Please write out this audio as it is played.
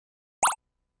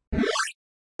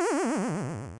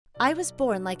I was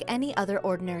born like any other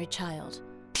ordinary child,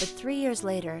 but 3 years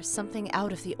later, something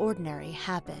out of the ordinary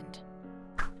happened.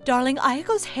 Darling,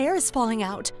 Ayako's hair is falling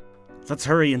out. Let's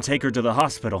hurry and take her to the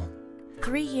hospital.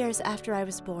 3 years after I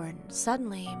was born,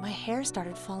 suddenly my hair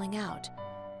started falling out.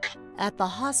 At the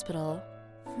hospital,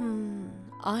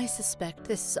 I suspect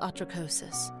this is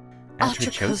atrichosis.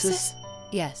 Atrichosis?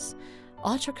 Yes.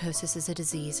 Atrichosis is a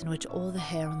disease in which all the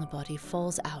hair on the body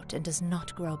falls out and does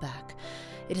not grow back.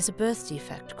 It is a birth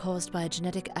defect caused by a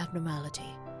genetic abnormality.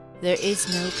 There is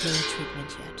no clear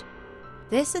treatment yet.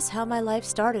 This is how my life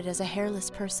started as a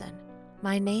hairless person.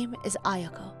 My name is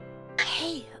Ayako.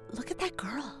 Hey, look at that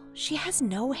girl. She has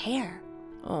no hair.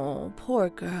 Oh, poor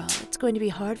girl. It's going to be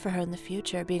hard for her in the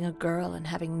future, being a girl and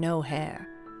having no hair.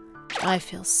 I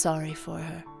feel sorry for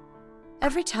her.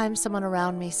 Every time someone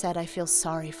around me said, "I feel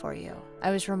sorry for you,"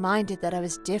 I was reminded that I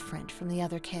was different from the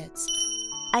other kids.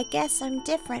 I guess I'm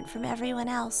different from everyone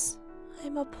else.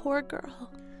 I'm a poor girl.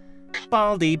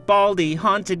 Baldy, Baldy,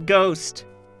 haunted ghost.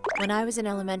 When I was in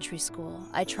elementary school,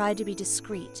 I tried to be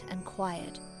discreet and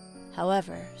quiet.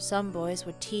 However, some boys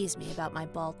would tease me about my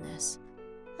baldness.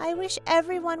 I wish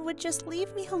everyone would just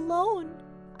leave me alone.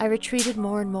 I retreated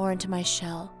more and more into my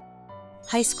shell.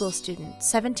 High school student,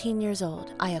 17 years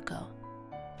old, Ayako.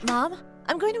 Mom,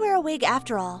 I'm going to wear a wig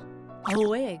after all. A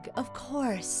wig, of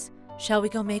course. Shall we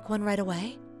go make one right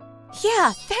away?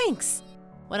 Yeah, thanks!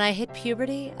 When I hit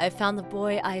puberty, I found the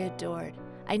boy I adored.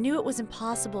 I knew it was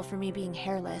impossible for me being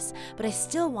hairless, but I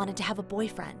still wanted to have a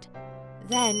boyfriend.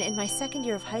 Then, in my second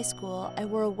year of high school, I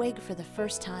wore a wig for the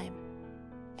first time.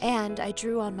 And I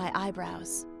drew on my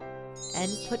eyebrows.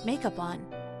 And put makeup on.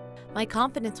 My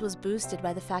confidence was boosted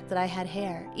by the fact that I had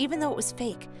hair, even though it was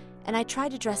fake, and I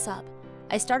tried to dress up.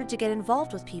 I started to get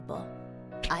involved with people.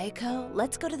 Ayako,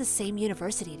 let's go to the same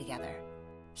university together.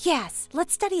 Yes,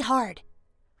 let's study hard.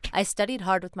 I studied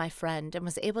hard with my friend and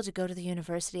was able to go to the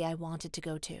university I wanted to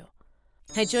go to.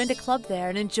 I joined a club there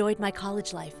and enjoyed my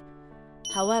college life.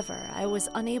 However, I was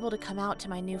unable to come out to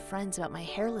my new friends about my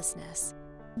hairlessness.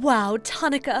 Wow,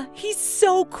 Tanaka, he's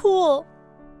so cool!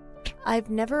 I've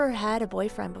never had a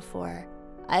boyfriend before.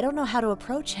 I don't know how to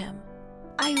approach him.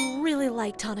 I really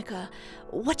like Tanaka.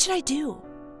 What should I do?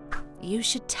 You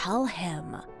should tell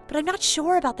him. But I'm not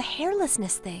sure about the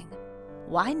hairlessness thing.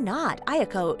 Why not?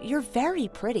 Ayako, you're very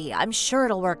pretty. I'm sure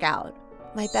it'll work out.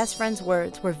 My best friend's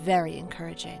words were very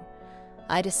encouraging.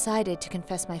 I decided to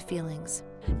confess my feelings.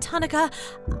 Tanaka,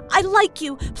 I like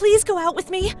you. Please go out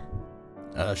with me.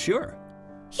 Sure.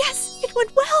 Yes, it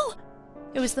went well.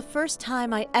 It was the first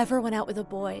time I ever went out with a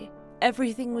boy.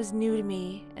 Everything was new to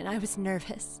me, and I was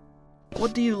nervous.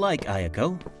 What do you like,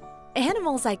 Ayako?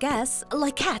 Animals, I guess.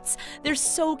 Like cats. They're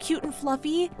so cute and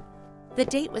fluffy. The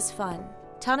date was fun.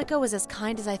 Tanaka was as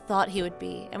kind as I thought he would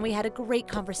be, and we had a great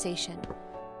conversation.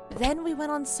 Then we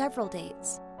went on several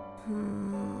dates.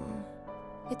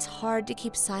 It's hard to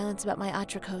keep silence about my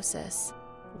atrichosis.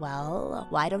 Well,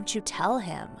 why don't you tell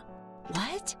him?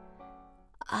 What?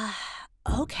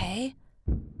 Okay.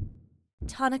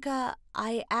 Tanaka,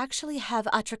 I actually have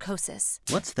atrichosis.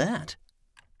 What's that?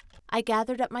 I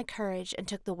gathered up my courage and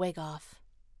took the wig off.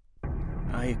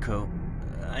 Ayako,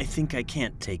 I think I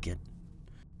can't take it.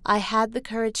 I had the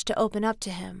courage to open up to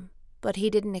him, but he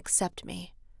didn't accept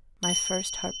me. My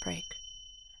first heartbreak.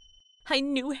 I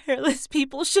knew hairless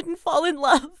people shouldn't fall in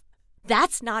love.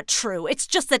 That's not true. It's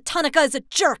just that Tanaka is a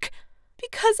jerk.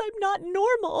 Because I'm not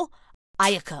normal.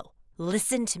 Ayako,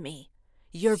 listen to me.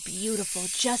 You're beautiful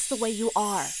just the way you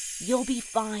are. You'll be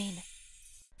fine.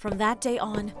 From that day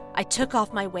on, I took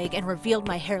off my wig and revealed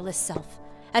my hairless self.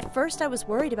 At first, I was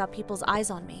worried about people's eyes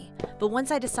on me, but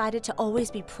once I decided to always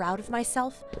be proud of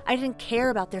myself, I didn't care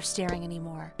about their staring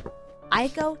anymore.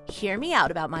 Ayako, hear me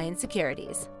out about my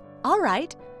insecurities. All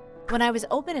right. When I was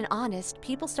open and honest,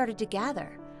 people started to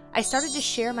gather. I started to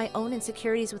share my own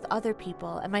insecurities with other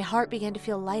people, and my heart began to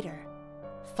feel lighter.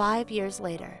 5 years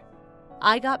later,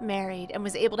 I got married and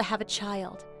was able to have a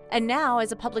child. And now,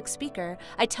 as a public speaker,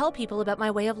 I tell people about my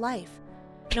way of life.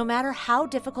 No matter how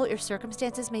difficult your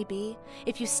circumstances may be,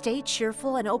 if you stay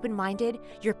cheerful and open-minded,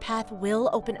 your path will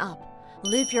open up.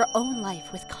 Live your own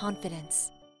life with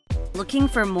confidence. Looking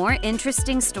for more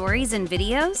interesting stories and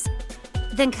videos?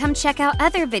 Then come check out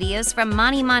other videos from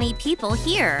Mani Mani people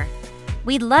here.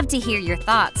 We'd love to hear your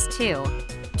thoughts, too.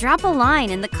 Drop a line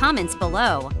in the comments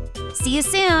below. See you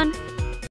soon!